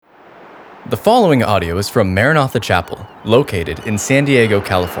The following audio is from Maranatha Chapel, located in San Diego,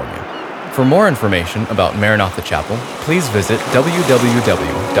 California. For more information about Maranatha Chapel, please visit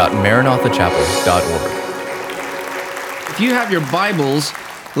www.maranathachapel.org. If you have your Bibles,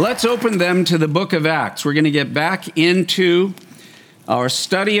 let's open them to the book of Acts. We're going to get back into our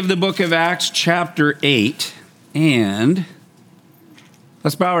study of the book of Acts, chapter 8, and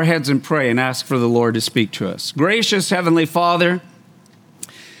let's bow our heads and pray and ask for the Lord to speak to us. Gracious Heavenly Father,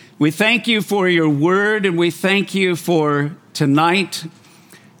 we thank you for your word, and we thank you for tonight,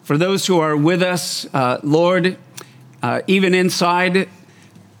 for those who are with us, Lord, even inside.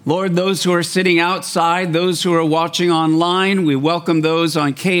 Lord, those who are sitting outside, those who are watching online, we welcome those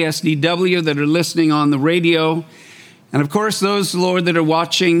on KSDW that are listening on the radio. And of course, those, Lord, that are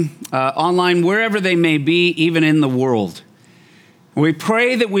watching online, wherever they may be, even in the world. We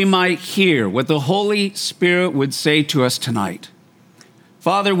pray that we might hear what the Holy Spirit would say to us tonight.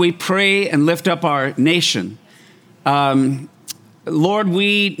 Father, we pray and lift up our nation. Lord,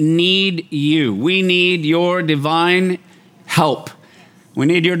 we need you. We need your divine help. We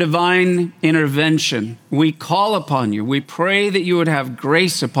need your divine intervention. We call upon you. We pray that you would have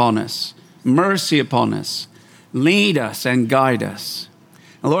grace upon us, mercy upon us, lead us and guide us.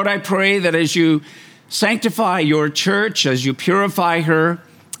 And Lord, I pray that as you sanctify your church, as you purify her,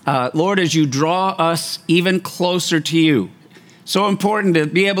 Lord, as you draw us even closer to you, so important to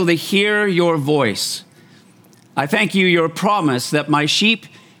be able to hear your voice. I thank you, your promise that my sheep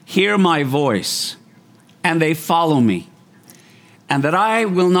hear my voice and they follow me, and that I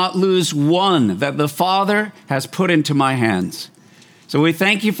will not lose one that the Father has put into my hands. So we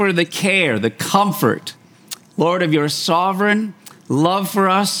thank you for the care, the comfort, Lord, of your sovereign love for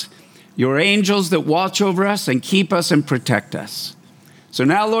us, your angels that watch over us and keep us and protect us. So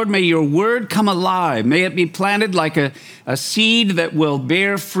now, Lord, may your word come alive. May it be planted like a seed that will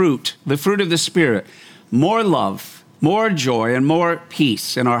bear fruit, the fruit of the Spirit, more love, more joy, and more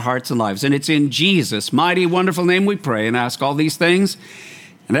peace in our hearts and lives. And it's in Jesus' mighty, wonderful name we pray and ask all these things.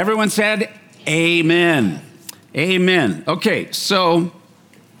 And everyone said, amen. Amen. Okay, so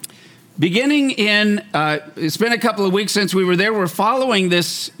beginning in, it's been a couple of weeks since we were there. We're following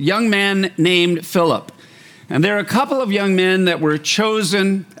this young man named Philip. And there are a couple of young men that were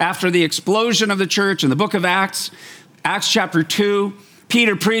chosen after the explosion of the church in the book of Acts, Acts chapter 2.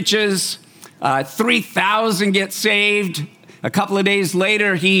 Peter preaches, 3,000 get saved. A couple of days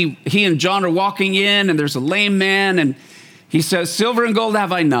later, he and John are walking in, and there's a lame man, and he says, "Silver and gold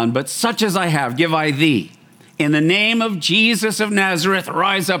have I none, but such as I have give I thee. In the name of Jesus of Nazareth,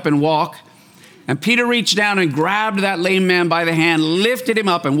 rise up and walk." And Peter reached down and grabbed that lame man by the hand, lifted him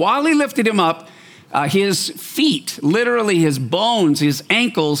up, and while he lifted him up, his feet, literally his bones, his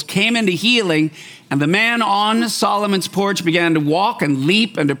ankles came into healing, and the man on Solomon's porch began to walk and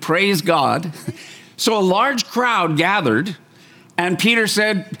leap and to praise God. So a large crowd gathered, and Peter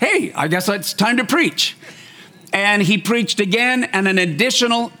said, "Hey, I guess it's time to preach." And he preached again, and an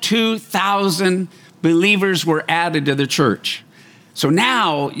additional 2,000 believers were added to the church. So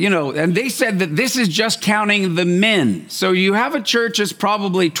now, and they said that this is just counting the men. So you have a church that's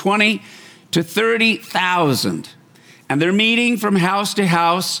probably 20 to 30,000. And they're meeting from house to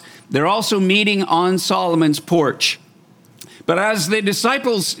house. They're also meeting on Solomon's porch. But as the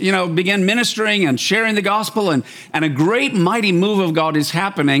disciples, begin ministering and sharing the gospel, and a great mighty move of God is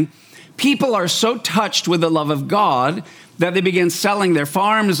happening, people are so touched with the love of God that they begin selling their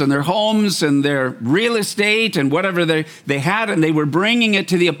farms and their homes and their real estate and whatever they had, and they were bringing it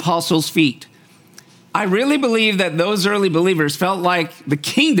to the apostles' feet. I really believe that those early believers felt like the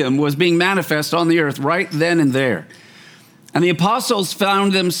kingdom was being manifest on the earth right then and there. And the apostles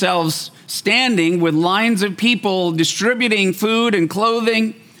found themselves standing with lines of people distributing food and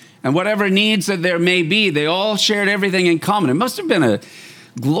clothing and whatever needs that there may be. They all shared everything in common. It must have been a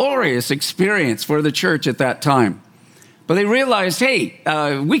glorious experience for the church at that time. But they realized, hey,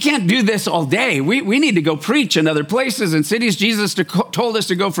 we can't do this all day. We need to go preach in other places and cities. Jesus told us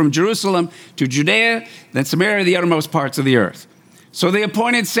to go from Jerusalem to Judea, then Samaria, the uttermost parts of the earth. So they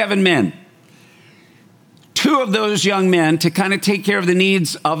appointed 7 men. 2 of those young men to kind of take care of the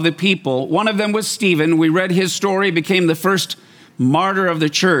needs of the people. One of them was Stephen. We read his story, became the first martyr of the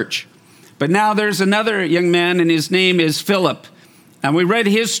church. But now there's another young man, and his name is Philip. And we read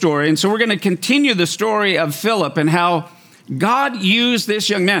his story. And so we're going to continue the story of Philip and how God used this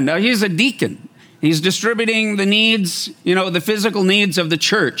young man. Now, he's a deacon. He's distributing the needs, the physical needs of the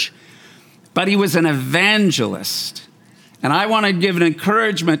church. But he was an evangelist. And I want to give an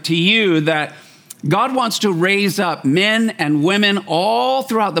encouragement to you that God wants to raise up men and women all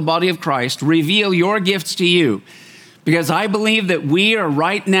throughout the body of Christ, reveal your gifts to you. Because I believe that we are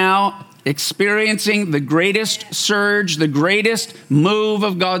right now experiencing the greatest surge, the greatest move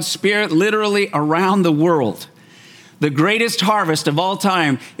of God's Spirit literally around the world. The greatest harvest of all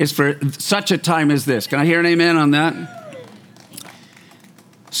time is for such a time as this. Can I hear an amen on that?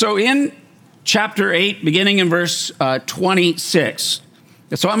 So in chapter 8, beginning in verse 26.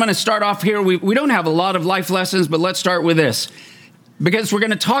 So I'm going to start off here. We don't have a lot of life lessons, but let's start with this. Because we're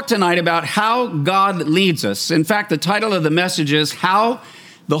going to talk tonight about how God leads us. In fact, the title of the message is How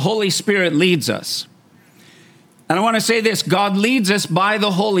the Holy Spirit Leads Us. And I want to say this, God leads us by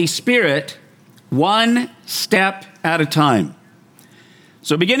the Holy Spirit one step at a time.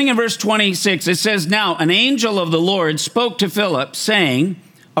 So beginning in verse 26, it says, Now an angel of the Lord spoke to Philip, saying,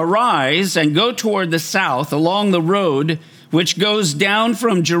 Arise and go toward the south along the road which goes down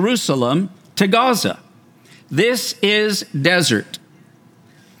from Jerusalem to Gaza. This is desert.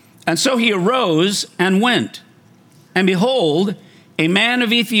 And so he arose and went. And behold, a man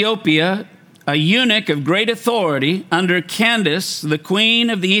of Ethiopia, a eunuch of great authority under Candace, the queen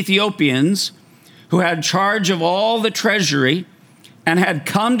of the Ethiopians, who had charge of all the treasury and had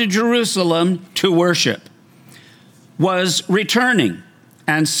come to Jerusalem to worship, was returning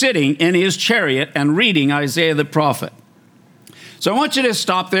and sitting in his chariot and reading Isaiah the prophet. So I want you to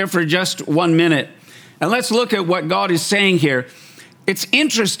stop there for just 1 minute, and let's look at what God is saying here. It's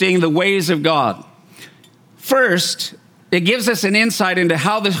interesting, the ways of God. First, it gives us an insight into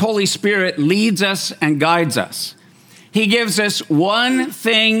how the Holy Spirit leads us and guides us. He gives us one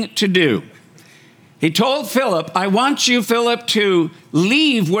thing to do. He told Philip, I want you, Philip, to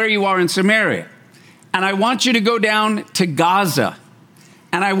leave where you are in Samaria, and I want you to go down to Gaza.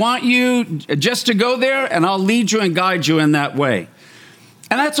 And I want you just to go there, and I'll lead you and guide you in that way.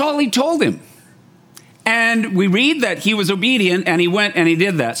 And that's all he told him. And we read that he was obedient, and he went and he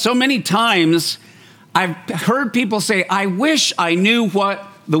did that. So many times I've heard people say, I wish I knew what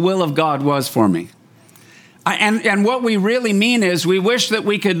the will of God was for me. And what we really mean is we wish that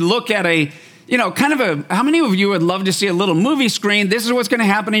we could look at how many of you would love to see a little movie screen? This is what's going to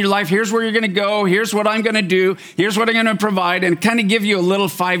happen in your life. Here's where you're going to go. Here's what I'm going to do. Here's what I'm going to provide, and kind of give you a little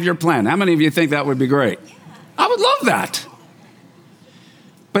 5-year plan. How many of you think that would be great? I would love that.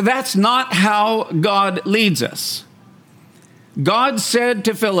 But that's not how God leads us. God said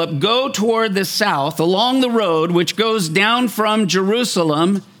to Philip, go toward the south along the road which goes down from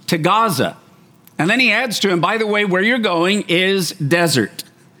Jerusalem to Gaza. And then he adds to him, by the way, where you're going is desert.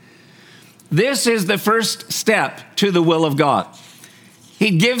 This is the first step to the will of God.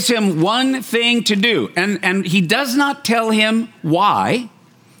 He gives him one thing to do, and he does not tell him why.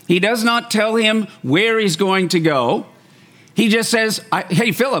 He does not tell him where he's going to go. He just says,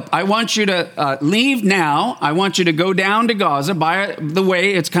 hey, Philip, I want you to leave now. I want you to go down to Gaza. By the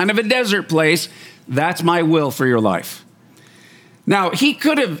way, it's kind of a desert place. That's my will for your life. Now, he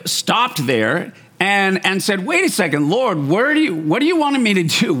could have stopped there and said, wait a second, Lord, what do you want me to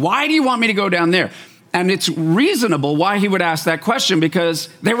do? Why do you want me to go down there? And it's reasonable why he would ask that question, because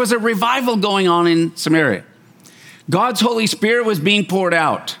there was a revival going on in Samaria. God's Holy Spirit was being poured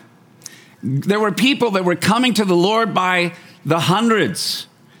out. There were people that were coming to the Lord by the hundreds.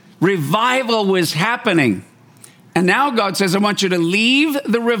 Revival was happening. And now God says, I want you to leave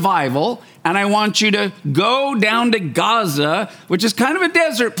the revival, and I want you to go down to Gaza, which is kind of a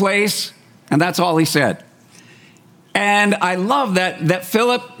desert place. And that's all he said. And I love that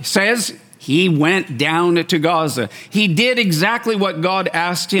Philip says he went down to Gaza. He did exactly what God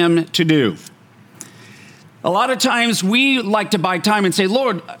asked him to do. A lot of times we like to buy time and say,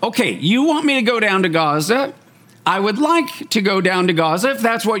 Lord, okay, you want me to go down to Gaza? I would like to go down to Gaza if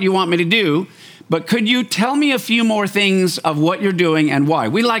that's what you want me to do. But could you tell me a few more things of what you're doing and why?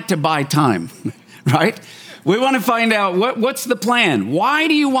 We like to buy time, right? We want to find out what's the plan. Why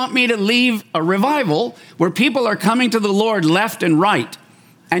do you want me to leave a revival where people are coming to the Lord left and right?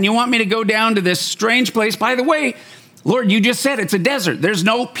 And you want me to go down to this strange place? By the way, Lord, you just said it's a desert. There's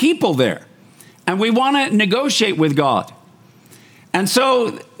no people there. And we want to negotiate with God. And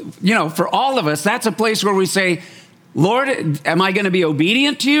so, for all of us, that's a place where we say, Lord, am I going to be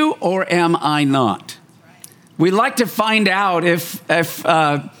obedient to you or am I not? We like to find out if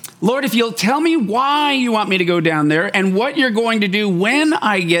Lord, if you'll tell me why you want me to go down there and what you're going to do when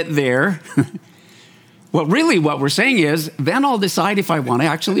I get there, well, really what we're saying is, then I'll decide if I want to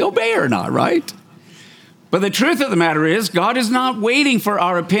actually obey or not, right? But the truth of the matter is, God is not waiting for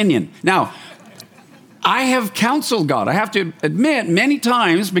our opinion. Now, I have counseled God. I have to admit many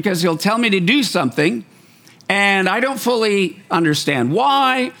times, because he'll tell me to do something, and I don't fully understand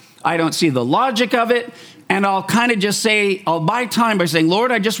why. I don't see the logic of it. And I'll kind of just say, I'll buy time by saying, Lord,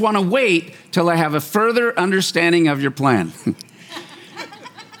 I just want to wait till I have a further understanding of your plan.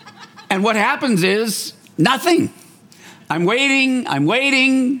 And what happens is nothing. I'm waiting.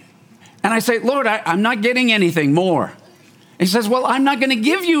 And I say, Lord, I'm not getting anything more. He says, well, I'm not going to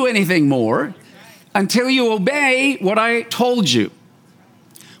give you anything more until you obey what I told you.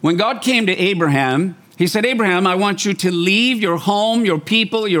 When God came to Abraham, he said, Abraham, I want you to leave your home, your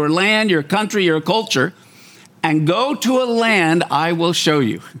people, your land, your country, your culture, and go to a land I will show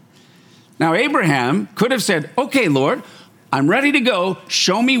you. Now, Abraham could have said, okay, Lord, I'm ready to go.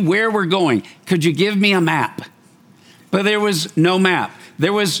 Show me where we're going. Could you give me a map? But there was no map.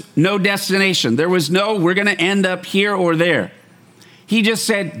 There was no destination. There was no, we're going to end up here or there. He just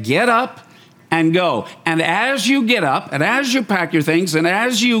said, get up and go. And as you get up and as you pack your things and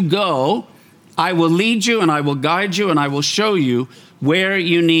as you go, I will lead you and I will guide you and I will show you where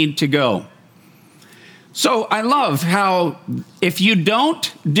you need to go. So I love how if you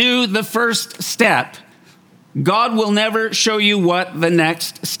don't do the first step, God will never show you what the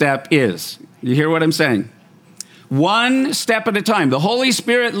next step is. You hear what I'm saying? One step at a time. The Holy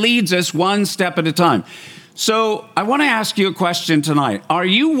Spirit leads us one step at a time. So I want to ask you a question tonight. Are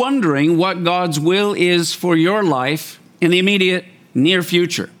you wondering what God's will is for your life in the immediate near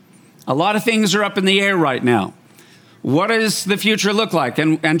future? A lot of things are up in the air right now. What does the future look like?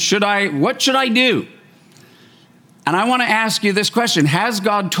 And what should I do? And I want to ask you this question. Has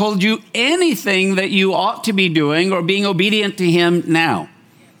God told you anything that you ought to be doing or being obedient to him now?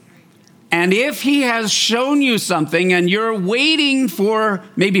 And if he has shown you something and you're waiting for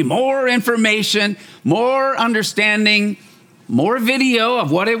maybe more information, more understanding, more video of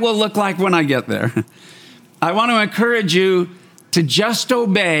what it will look like when I get there, I want to encourage you to just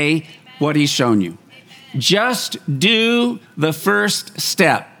obey what he's shown you. Just do the first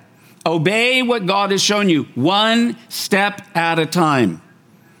step. Obey what God has shown you, one step at a time.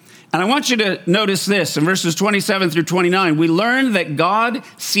 And I want you to notice this in verses 27 through 29. We learn that God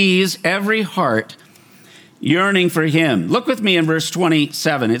sees every heart yearning for him. Look with me in verse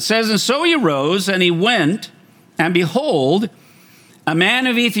 27. It says, and so he arose and he went, and behold, a man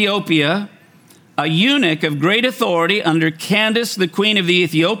of Ethiopia, a eunuch of great authority under Candace, the queen of the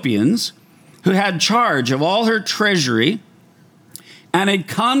Ethiopians, who had charge of all her treasury, and had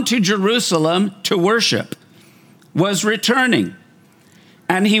come to Jerusalem to worship, was returning.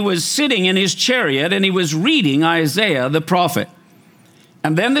 And he was sitting in his chariot, and he was reading Isaiah the prophet.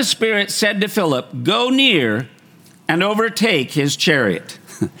 And then the Spirit said to Philip, go near and overtake his chariot.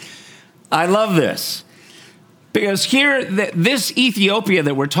 I love this. Because here, this Ethiopia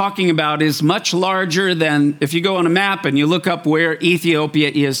that we're talking about is much larger than, if you go on a map and you look up where Ethiopia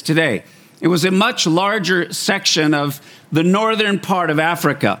is today. It was a much larger section of the northern part of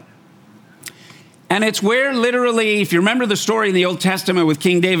Africa. And it's where literally, if you remember the story in the Old Testament with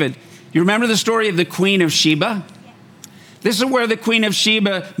King David, you remember the story of the Queen of Sheba? This is where the Queen of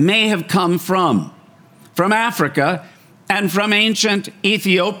Sheba may have come from Africa and from ancient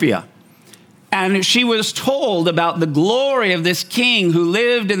Ethiopia. And she was told about the glory of this king who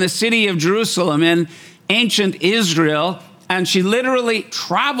lived in the city of Jerusalem in ancient Israel. And she literally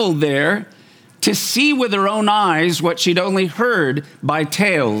traveled there to see with her own eyes what she'd only heard by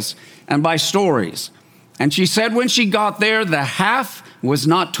tales and by stories. And she said when she got there, the half was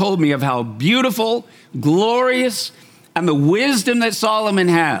not told me of how beautiful, glorious, and the wisdom that Solomon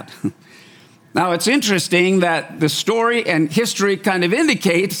had. Now, it's interesting that the story and history kind of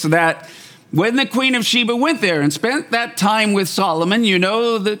indicates that when the Queen of Sheba went there and spent that time with Solomon, you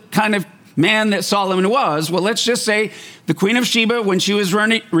know the kind of man that Solomon was. Well, let's just say the Queen of Sheba, when she was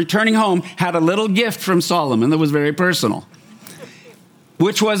returning home, had a little gift from Solomon that was very personal,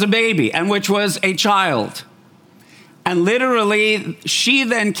 which was a baby and which was a child. And literally, she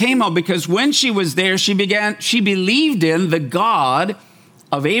then came home because when she was there, she believed in the God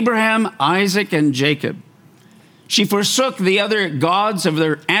of Abraham, Isaac, and Jacob. She forsook the other gods of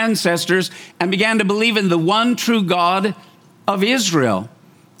their ancestors and began to believe in the one true God of Israel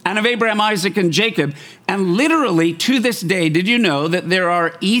and of Abraham, Isaac, and Jacob. And literally, to this day, did you know that there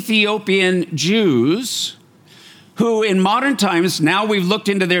are Ethiopian Jews who in modern times, now we've looked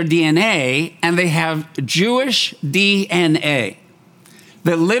into their DNA, and they have Jewish DNA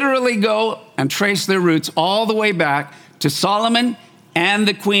that literally go and trace their roots all the way back to Solomon and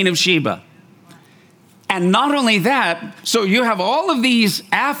the Queen of Sheba. And not only that, so you have all of these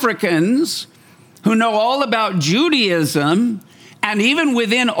Africans who know all about Judaism, and even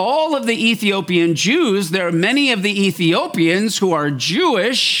within all of the Ethiopian Jews, there are many of the Ethiopians who are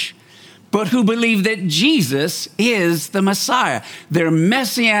Jewish, but who believe that Jesus is the Messiah. They're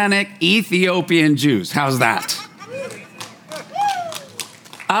Messianic Ethiopian Jews. How's that?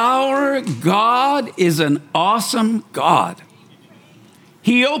 Our God is an awesome God.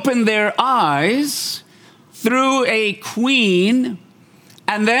 He opened their eyes through a queen,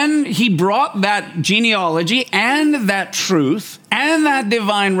 and then he brought that genealogy and that truth and that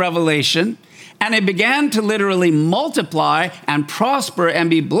divine revelation, and it began to literally multiply and prosper and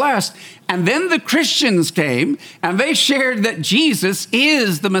be blessed. And then the Christians came and they shared that Jesus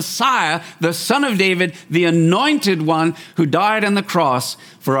is the Messiah, the Son of David, the anointed one who died on the cross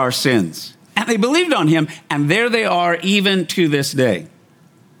for our sins. And they believed on him, and there they are even to this day.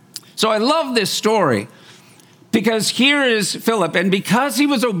 So I love this story because here is Philip, and because he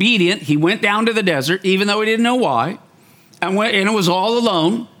was obedient, he went down to the desert, even though he didn't know why, and it was all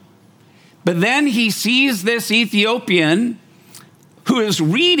alone. But then he sees this Ethiopian who is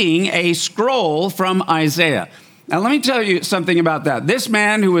reading a scroll from Isaiah. Now, let me tell you something about that. This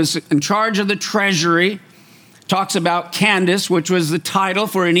man who was in charge of the treasury talks about Candace, which was the title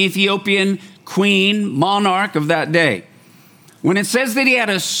for an Ethiopian queen, monarch of that day. When it says that he had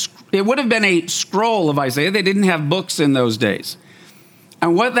it would have been a scroll of Isaiah. They didn't have books in those days.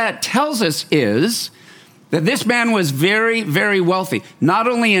 And what that tells us is that this man was very, very wealthy, not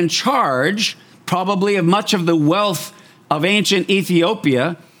only in charge, probably of much of the wealth of ancient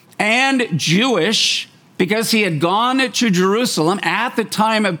Ethiopia, and Jewish, because he had gone to Jerusalem at the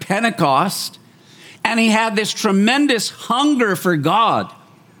time of Pentecost, and he had this tremendous hunger for God.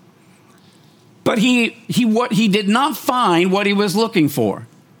 But he did not find what he was looking for.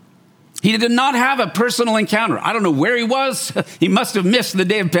 He did not have a personal encounter. I don't know where he was. He must have missed the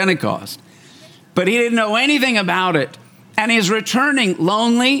day of Pentecost. But he didn't know anything about it. And he's returning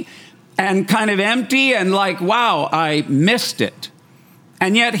lonely and kind of empty and like, wow, I missed it.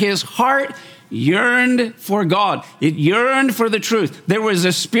 And yet his heart yearned for God. It yearned for the truth. There was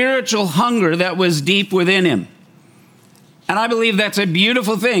a spiritual hunger that was deep within him. And I believe that's a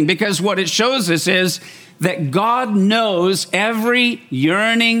beautiful thing, because what it shows us is that God knows every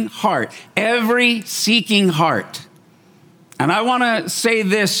yearning heart, every seeking heart. And I want to say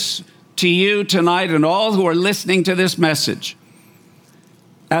this to you tonight and all who are listening to this message.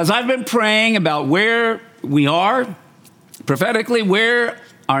 As I've been praying about where we are, prophetically, where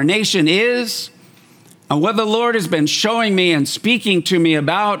our nation is, and what the Lord has been showing me and speaking to me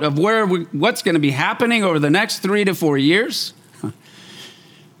about of what's going to be happening over the next 3 to 4 years,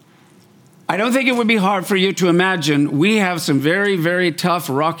 I don't think it would be hard for you to imagine we have some very, very tough,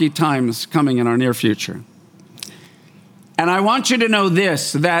 rocky times coming in our near future. And I want you to know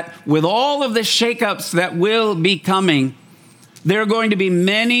this, that with all of the shakeups that will be coming, there are going to be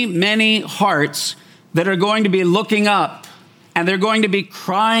many, many hearts that are going to be looking up, and they're going to be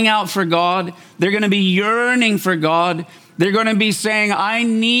crying out for God. They're going to be yearning for God. They're going to be saying, I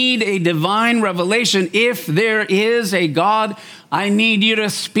need a divine revelation. If there is a God, I need you to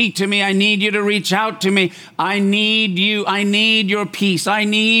speak to me. I need you to reach out to me. I need you. I need your peace. I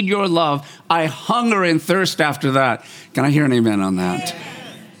need your love. I hunger and thirst after that. Can I hear an amen on that?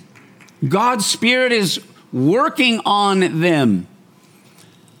 God's Spirit is working on them.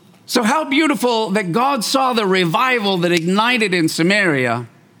 So how beautiful that God saw the revival that ignited in Samaria,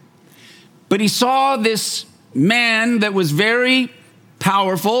 but he saw this man that was very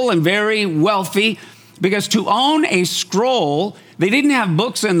powerful and very wealthy, because to own a scroll, they didn't have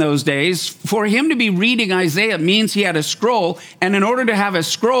books in those days. For him to be reading Isaiah means he had a scroll. And in order to have a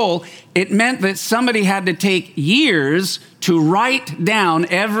scroll, it meant that somebody had to take years to write down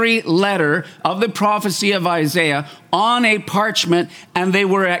every letter of the prophecy of Isaiah on a parchment. And they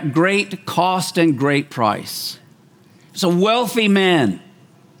were at great cost and great price. He was a wealthy man.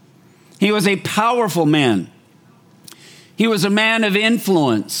 He was a powerful man. He was a man of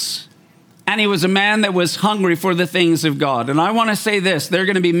influence. And he was a man that was hungry for the things of God. And I want to say this, there are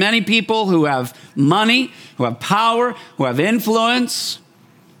going to be many people who have money, who have power, who have influence,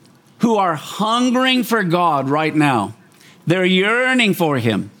 who are hungering for God right now. They're yearning for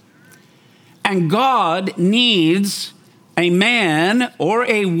him. And God needs a man or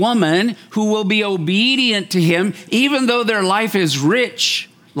a woman who will be obedient to him, even though their life is rich,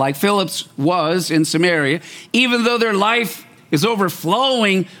 like Philip's was in Samaria, even though their life is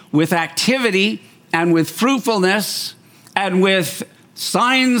overflowing with activity and with fruitfulness and with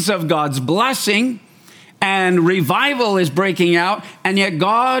signs of God's blessing, and revival is breaking out. And yet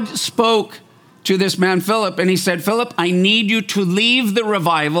God spoke to this man, Philip, and he said, Philip, I need you to leave the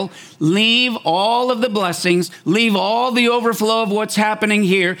revival, leave all of the blessings, leave all the overflow of what's happening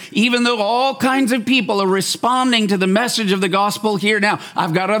here, even though all kinds of people are responding to the message of the gospel here now.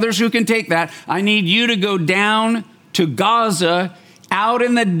 I've got others who can take that. I need you to go down to Gaza, out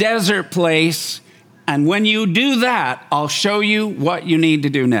in the desert place, and when you do that, I'll show you what you need to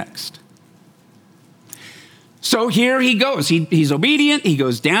do next. So here he goes. He's obedient. He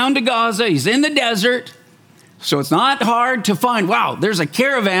goes down to Gaza. He's in the desert. So it's not hard to find, wow, there's a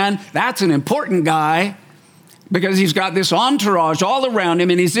caravan. That's an important guy because he's got this entourage all around him,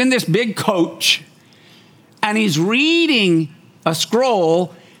 and he's in this big coach, and he's reading a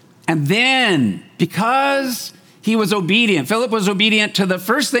scroll. And then, because he was obedient, Philip was obedient to the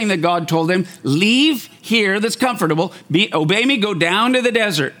first thing that God told him, leave here that's comfortable, obey me, go down to the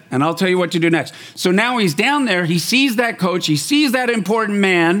desert, and I'll tell you what to do next. So now he's down there, he sees that coach, he sees that important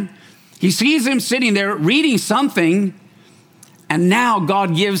man, he sees him sitting there reading something, and now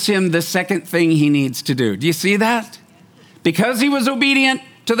God gives him the second thing he needs to do. Do you see that? Because he was obedient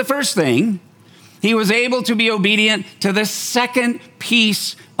to the first thing, he was able to be obedient to the second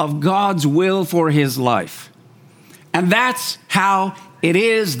piece of God's will for his life. And that's how it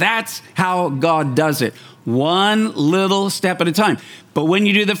is. That's how God does it. One little step at a time. But when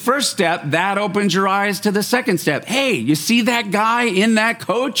you do the first step, that opens your eyes to the second step. Hey, you see that guy in that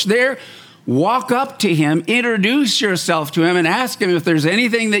coach there? Walk up to him, introduce yourself to him, and ask him if there's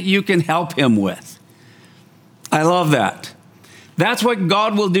anything that you can help him with. I love that. That's what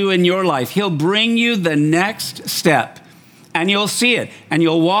God will do in your life. He'll bring you the next step, and you'll see it, and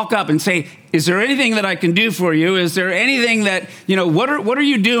you'll walk up and say, is there anything that I can do for you? Is there anything that, what are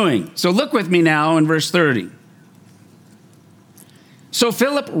you doing? So look with me now in verse 30. So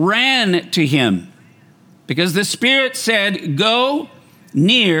Philip ran to him because the Spirit said, go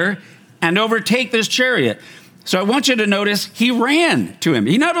near and overtake this chariot. So I want you to notice he ran to him.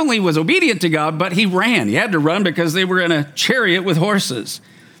 He not only was obedient to God, but he ran. He had to run because they were in a chariot with horses.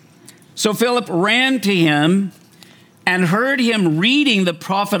 So Philip ran to him and heard him reading the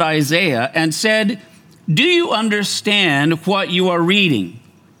prophet Isaiah and said, do you understand what you are reading?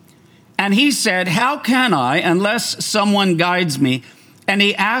 And he said, how can I unless someone guides me? And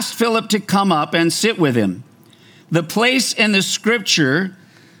he asked Philip to come up and sit with him. The place in the scripture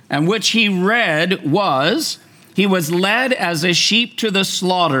and which he read was, he was led as a sheep to the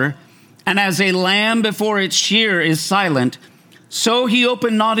slaughter, and as a lamb before its shearer is silent, so he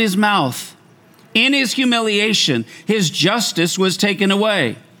opened not his mouth. In his humiliation, his justice was taken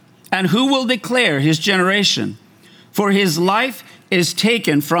away. And who will declare his generation? For his life is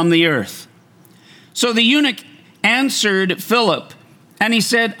taken from the earth. So the eunuch answered Philip, and he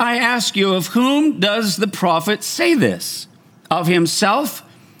said, I ask you, of whom does the prophet say this? Of himself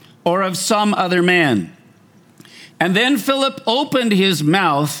or of some other man? And then Philip opened his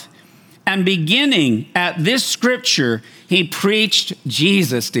mouth, and beginning at this scripture, he preached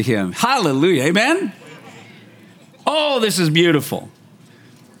Jesus to him. Hallelujah, amen? Oh, this is beautiful.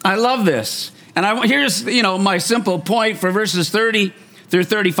 I love this. And here's, my simple point for verses 30 through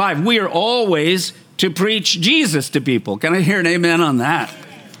 35. We are always to preach Jesus to people. Can I hear an amen on that?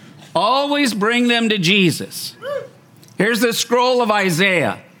 Always bring them to Jesus. Here's the scroll of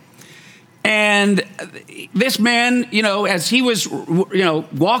Isaiah. And this man, as he was,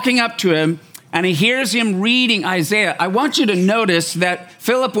 walking up to him, and he hears him reading Isaiah, I want you to notice that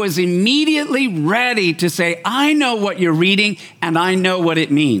Philip was immediately ready to say, I know what you're reading, and I know what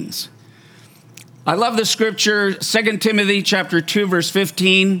it means. I love the scripture, 2 Timothy chapter 2, verse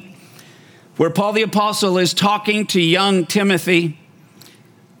 15, where Paul the Apostle is talking to young Timothy,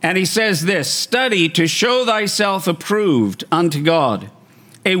 and he says this, study to show thyself approved unto God,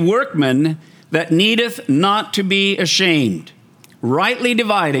 a workman that needeth not to be ashamed, rightly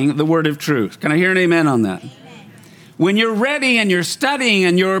dividing the word of truth. Can I hear an amen on that? Amen. When you're ready and you're studying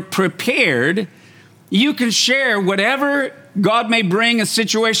and you're prepared, you can share whatever God may bring a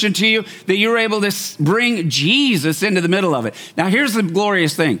situation to you that you're able to bring Jesus into the middle of it. Now, here's the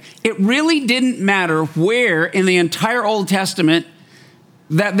glorious thing. It really didn't matter where in the entire Old Testament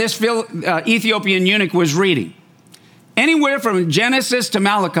that this Ethiopian eunuch was reading. Anywhere from Genesis to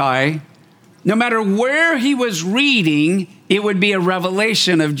Malachi, no matter where he was reading, it would be a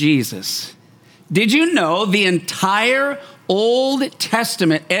revelation of Jesus. Did you know the entire Old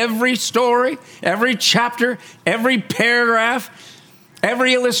Testament, every story, every chapter, every paragraph,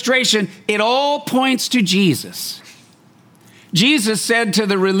 every illustration, it all points to Jesus. Jesus said to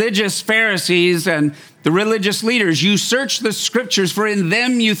the religious Pharisees and the religious leaders, you search the scriptures, for in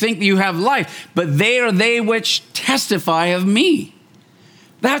them you think that you have life, but they are they which testify of me.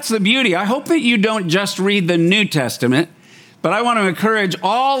 That's the beauty. I hope that you don't just read the New Testament, but I want to encourage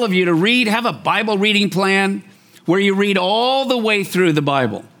all of you to have a Bible reading plan where you read all the way through the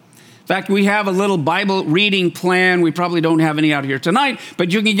Bible. In fact, we have a little Bible reading plan. We probably don't have any out here tonight,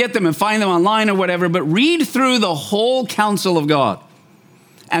 but you can get them and find them online or whatever, but read through the whole counsel of God.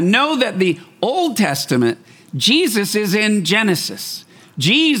 And know that the Old Testament, Jesus is in Genesis.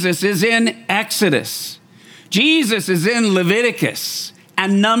 Jesus is in Exodus. Jesus is in Leviticus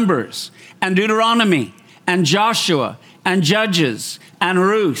and Numbers and Deuteronomy and Joshua and Judges and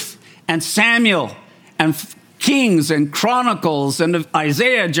Ruth and Samuel and Kings and Chronicles and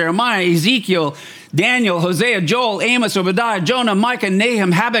Isaiah, Jeremiah, Ezekiel, Daniel, Hosea, Joel, Amos, Obadiah, Jonah, Micah,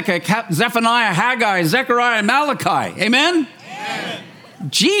 Nahum, Habakkuk, Zephaniah, Haggai, Zechariah, and Malachi. Amen? Amen.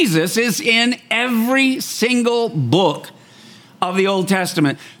 Jesus is in every single book of the Old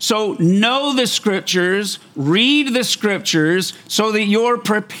Testament. So know the scriptures, read the scriptures so that you're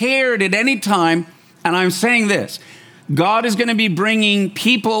prepared at any time. And I'm saying this, God is going to be bringing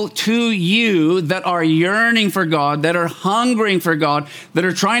people to you that are yearning for God, that are hungering for God, that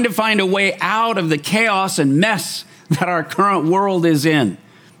are trying to find a way out of the chaos and mess that our current world is in.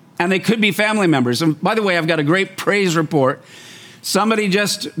 And they could be family members. And by the way, I've got a great praise report. Somebody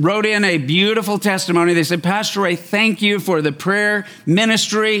just wrote in a beautiful testimony. They said, Pastor Ray, thank you for the prayer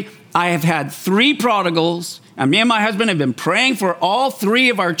ministry. I have had 3 prodigals, and me and my husband have been praying for all 3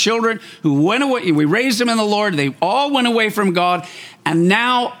 of our children who went away. We raised them in the Lord. They all went away from God, and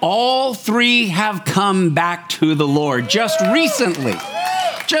now all 3 have come back to the Lord just recently.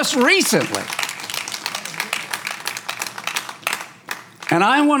 Just recently. And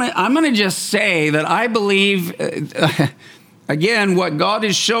I'm going to just say that I believe, again, what God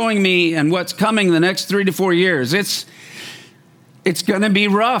is showing me and what's coming the next 3 to 4 years, it's going to be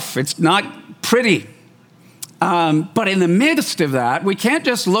rough. It's not pretty. But in the midst of that, we can't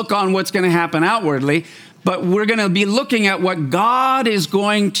just look on what's going to happen outwardly, but we're going to be looking at what God is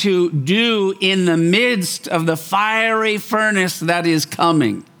going to do in the midst of the fiery furnace that is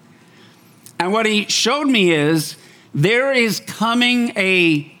coming. And what he showed me is there is coming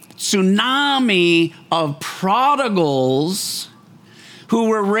a tsunami of prodigals who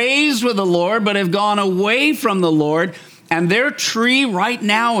were raised with the Lord but have gone away from the Lord. And their tree right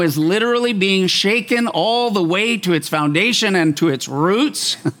now is literally being shaken all the way to its foundation and to its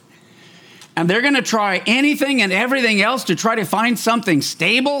roots. And they're going to try anything and everything else to try to find something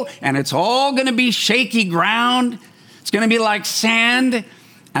stable. And it's all going to be shaky ground. It's going to be like sand.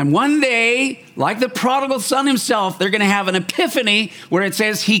 And one day, like the prodigal son himself, they're going to have an epiphany where it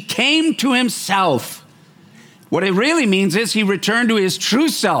says he came to himself. What it really means is he returned to his true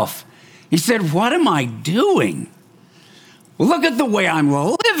self. He said, what am I doing? Look at the way I'm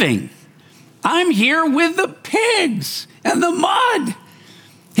living. I'm here with the pigs and the mud.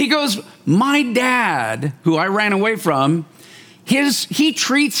 He goes, my dad, who I ran away from, he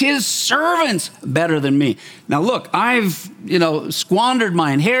treats his servants better than me. Now look, I've squandered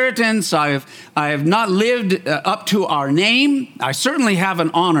my inheritance. I have not lived up to our name. I certainly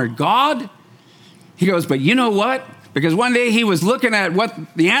haven't honored God. He goes, but you know what? Because one day he was looking at what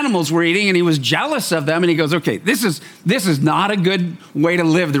the animals were eating and he was jealous of them. And he goes, okay, this is not a good way to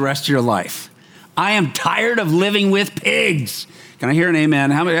live the rest of your life. I am tired of living with pigs. Can I hear an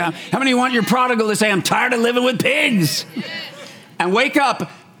amen? How many want your prodigal to say, I'm tired of living with pigs? And wake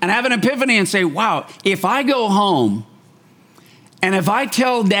up and have an epiphany and say, wow, if I go home and if I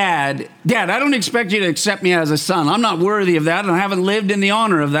tell Dad, I don't expect you to accept me as a son. I'm not worthy of that and I haven't lived in the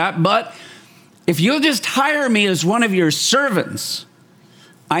honor of that. But if you'll just hire me as one of your servants,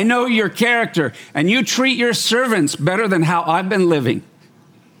 I know your character, and you treat your servants better than how I've been living.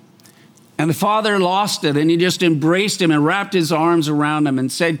 And the father lost it, and he just embraced him and wrapped his arms around him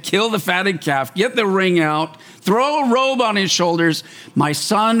and said, kill the fatted calf, get the ring out, throw a robe on his shoulders. My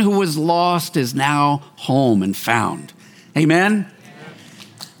son who was lost is now home and found. Amen?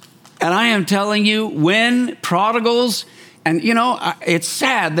 And I am telling you, when prodigals, and it's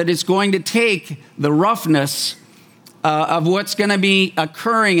sad that it's going to take the roughness of what's going to be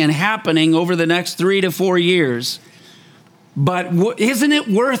occurring and happening over the next 3 to 4 years. But isn't it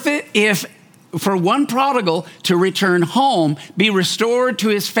worth it if for one prodigal to return home, be restored to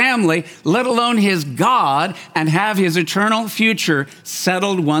his family, let alone his God, and have his eternal future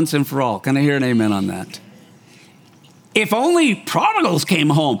settled once and for all? Can I hear an amen on that? If only prodigals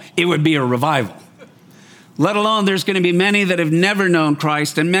came home, it would be a revival. Let alone there's going to be many that have never known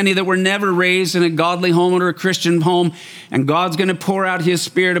Christ and many that were never raised in a godly home or a Christian home. And God's going to pour out his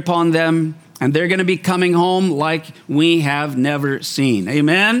Spirit upon them. And they're going to be coming home like we have never seen.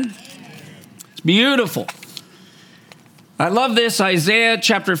 Amen? It's beautiful. I love this. Isaiah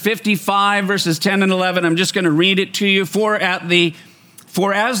chapter 55, verses 10 and 11. I'm just going to read it to you. For as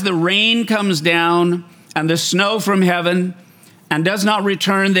the rain comes down and the snow from heaven, and does not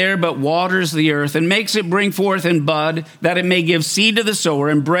return there, but waters the earth, and makes it bring forth and bud, that it may give seed to the sower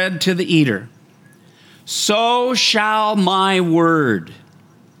and bread to the eater. So shall my word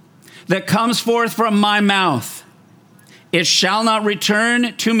that comes forth from my mouth. It shall not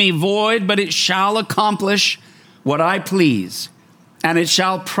return to me void, but it shall accomplish what I please, and it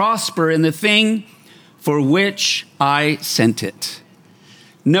shall prosper in the thing for which I sent it.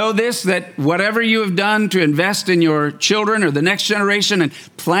 Know this, that whatever you have done to invest in your children or the next generation and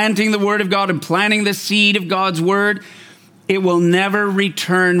planting the word of God and planting the seed of God's word, it will never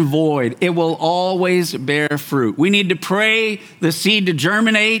return void. It will always bear fruit. We need to pray the seed to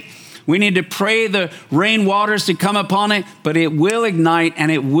germinate. We need to pray the rain waters to come upon it, but it will ignite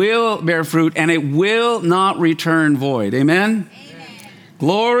and it will bear fruit and it will not return void. Amen? Amen.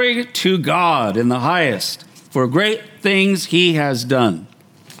 Glory to God in the highest for great things he has done.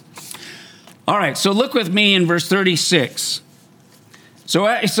 All right, so look with me in verse 36.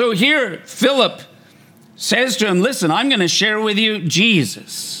 So here Philip says to him, listen, I'm going to share with you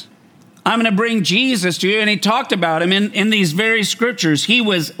Jesus. I'm going to bring Jesus to you. And he talked about him in these very scriptures. He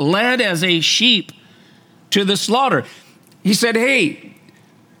was led as a sheep to the slaughter. He said, hey,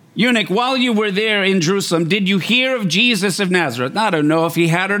 eunuch, while you were there in Jerusalem, did you hear of Jesus of Nazareth? I don't know if he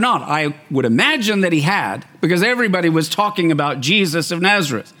had or not. I would imagine that he had, because everybody was talking about Jesus of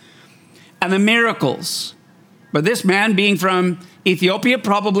Nazareth and the miracles. But this man, being from Ethiopia,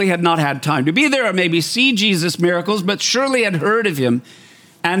 probably had not had time to be there or maybe see Jesus' miracles, but surely had heard of him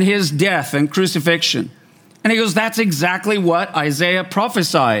and his death and crucifixion. And he goes, that's exactly what Isaiah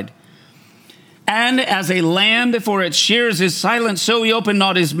prophesied. And as a lamb before its shears is silent, so he opened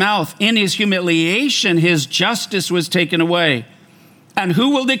not his mouth. In his humiliation, his justice was taken away. And who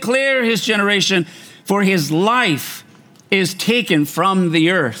will declare his generation? For his life is taken from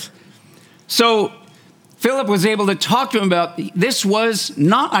the earth. So Philip was able to talk to him about, this was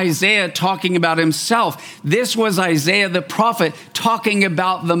not Isaiah talking about himself. This was Isaiah the prophet talking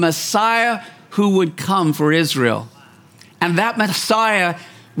about the Messiah who would come for Israel. And that Messiah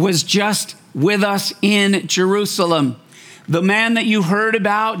was just with us in Jerusalem. The man that you heard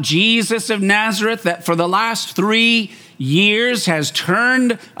about, Jesus of Nazareth, that for the last 3 years has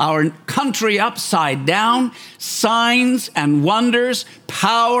turned our country upside down. Signs and wonders,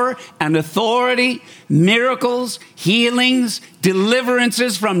 power and authority, miracles, healings,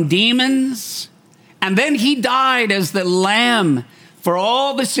 deliverances from demons. And then he died as the lamb for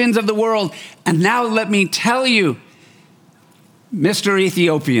all the sins of the world. And now let me tell you, Mr.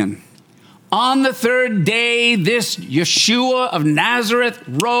 Ethiopian, on the third day, this Yeshua of Nazareth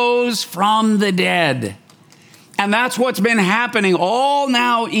rose from the dead. And that's what's been happening all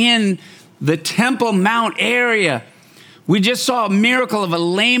now in the Temple Mount area. We just saw a miracle of a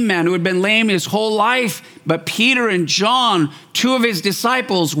lame man who had been lame his whole life. But Peter and John, 2 of his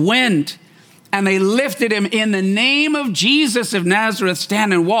disciples, went and they lifted him in the name of Jesus of Nazareth,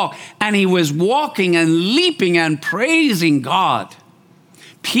 stand and walk. And he was walking and leaping and praising God.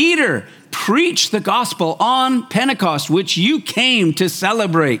 Peter preached the gospel on Pentecost, which you came to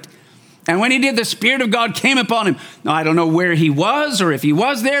celebrate. And when he did, the Spirit of God came upon him. Now, I don't know where he was or if he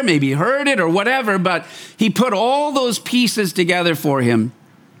was there, maybe he heard it or whatever, but he put all those pieces together for him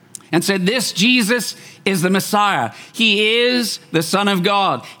and said, this Jesus is the Messiah. He is the Son of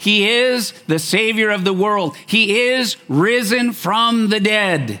God. He is the Savior of the world. He is risen from the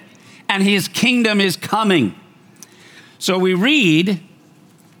dead, and his kingdom is coming. So we read,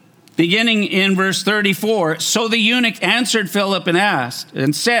 beginning in verse 34, so the eunuch answered Philip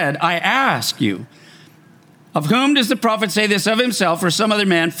and said, I ask you, of whom does the prophet say this, of himself or some other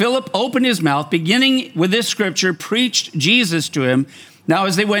man? Philip opened his mouth, beginning with this scripture, preached Jesus to him. Now,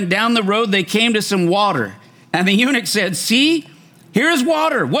 as they went down the road, they came to some water. And the eunuch said, see, here's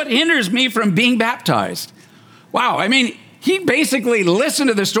water. What hinders me from being baptized? Wow, I mean, he basically listened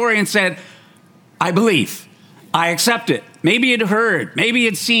to the story and said, I believe. I accept it. Maybe he'd heard, maybe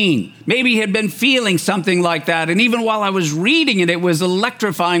he'd seen, maybe he had been feeling something like that. And even while I was reading it, it was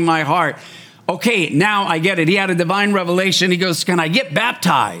electrifying my heart. Okay, now I get it. He had a divine revelation. He goes, can I get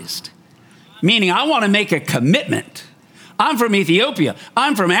baptized? Meaning I want to make a commitment. I'm from Ethiopia.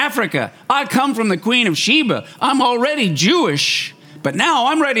 I'm from Africa. I come from the Queen of Sheba. I'm already Jewish, but now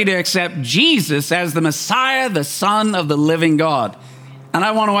I'm ready to accept Jesus as the Messiah, the Son of the living God. And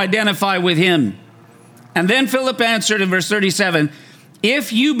I want to identify with him. And then Philip answered in verse 37,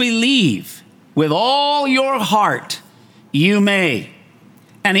 if you believe with all your heart, you may.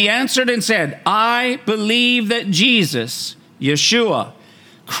 And he answered and said, I believe that Jesus, Yeshua,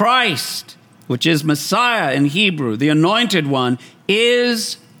 Christ, which is Messiah in Hebrew, the anointed one,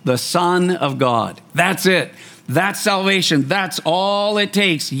 is the Son of God. That's it. That's salvation. That's all it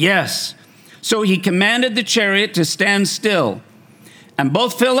takes. Yes. So he commanded the chariot to stand still. And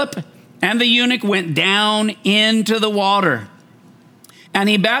both Philip and the eunuch went down into the water, and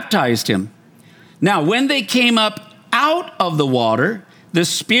he baptized him. Now, when they came up out of the water, the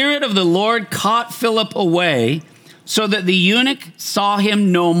Spirit of the Lord caught Philip away, so that the eunuch saw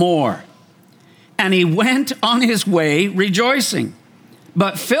him no more. And he went on his way rejoicing.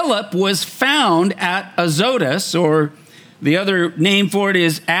 But Philip was found at Azotus, or the other name for it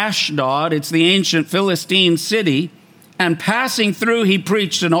is Ashdod. It's the ancient Philistine city. And passing through, he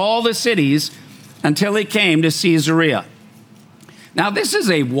preached in all the cities until he came to Caesarea. Now, this is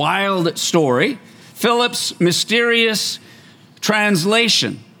a wild story. Philip's mysterious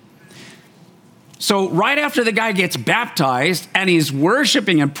translation. So right after the guy gets baptized and he's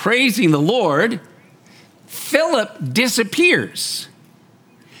worshiping and praising the Lord, Philip disappears.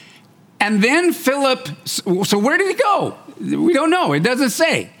 And then Philip, so where did he go? We don't know. It doesn't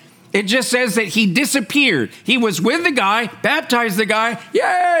say. It just says that he disappeared. He was with the guy, baptized the guy.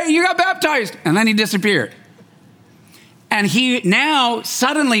 Yay, you got baptized. And then he disappeared. And he now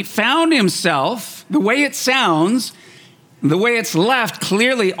suddenly found himself, the way it sounds, the way it's left,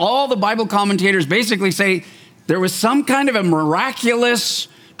 clearly all the Bible commentators basically say there was some kind of a miraculous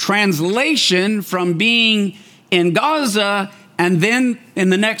translation from being in Gaza, and then in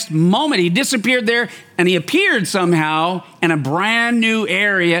the next moment he disappeared there and he appeared somehow in a brand new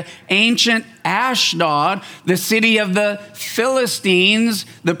area, ancient Ashdod, the city of the Philistines,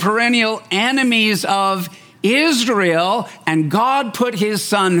 the perennial enemies of Israel, and God put his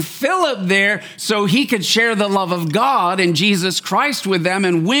son Philip there so he could share the love of God and Jesus Christ with them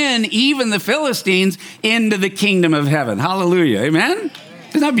and win even the Philistines into the kingdom of heaven. Hallelujah. Amen?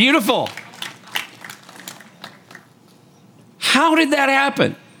 Isn't that beautiful? How did that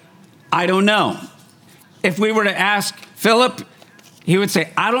happen? I don't know. If we were to ask Philip, he would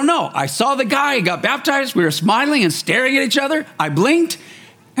say, I don't know. I saw the guy, he got baptized. We were smiling and staring at each other. I blinked.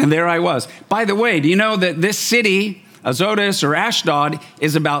 And there I was. By the way, do you know that this city, Azotus or Ashdod,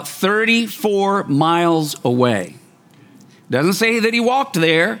 is about 34 miles away? Doesn't say that he walked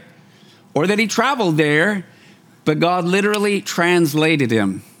there or that he traveled there, but God literally translated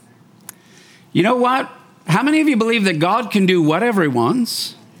him. You know what? How many of you believe that God can do whatever he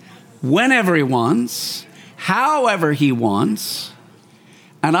wants, whenever he wants, however he wants?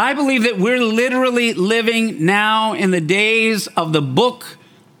 And I believe that we're literally living now in the days of the book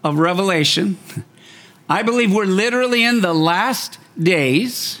of Revelation. I believe we're literally in the last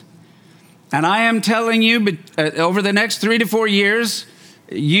days. And I am telling you, over the next 3 to 4 years,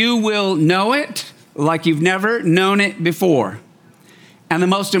 you will know it like you've never known it before. And the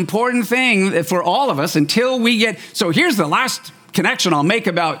most important thing for all of us until we get, so here's the last connection I'll make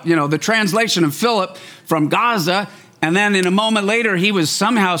about, the translation of Philip from Gaza. And then in a moment later, he was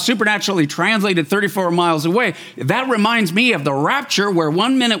somehow supernaturally translated 34 miles away. That reminds me of the rapture, where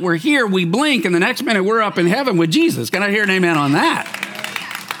 1 minute we're here, we blink, and the next minute we're up in heaven with Jesus. Can I hear an amen on that?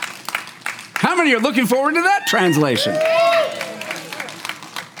 How many are looking forward to that translation?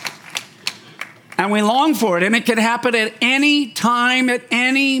 And we long for it, and it can happen at any time, at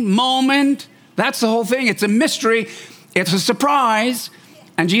any moment. That's the whole thing. It's a mystery. It's a surprise.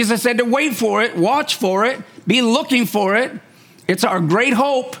 And Jesus said to wait for it, watch for it, be looking for it. It's our great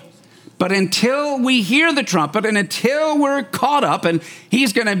hope. But until we hear the trumpet and until we're caught up, and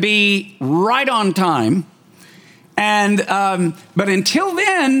he's going to be right on time. But until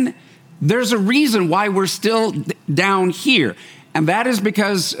then, there's a reason why we're still down here. And that is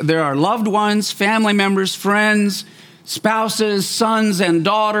because there are loved ones, family members, friends, spouses, sons and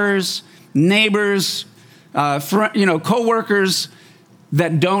daughters, neighbors, co-workers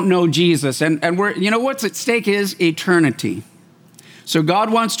that don't know Jesus. And we're, what's at stake is eternity. So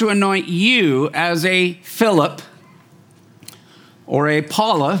God wants to anoint you as a Philip or a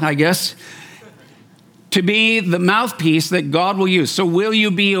Paula, I guess, to be the mouthpiece that God will use. So will you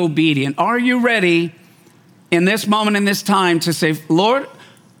be obedient? Are you ready in this moment, in this time, to say, Lord,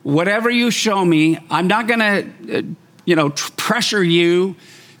 whatever you show me, I'm not going to, pressure you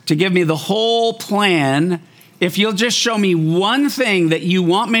to give me the whole plan. If you'll just show me one thing that you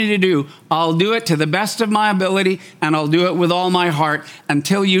want me to do, I'll do it to the best of my ability, and I'll do it with all my heart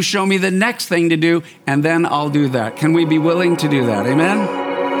until you show me the next thing to do, and then I'll do that. Can we be willing to do that? Amen?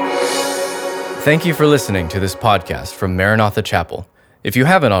 Thank you for listening to this podcast from Maranatha Chapel. If you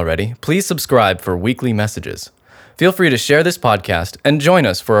haven't already, please subscribe for weekly messages. Feel free to share this podcast and join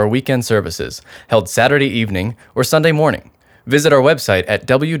us for our weekend services, held Saturday evening or Sunday morning. Visit our website at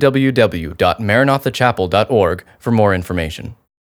www.maranathachapel.org for more information.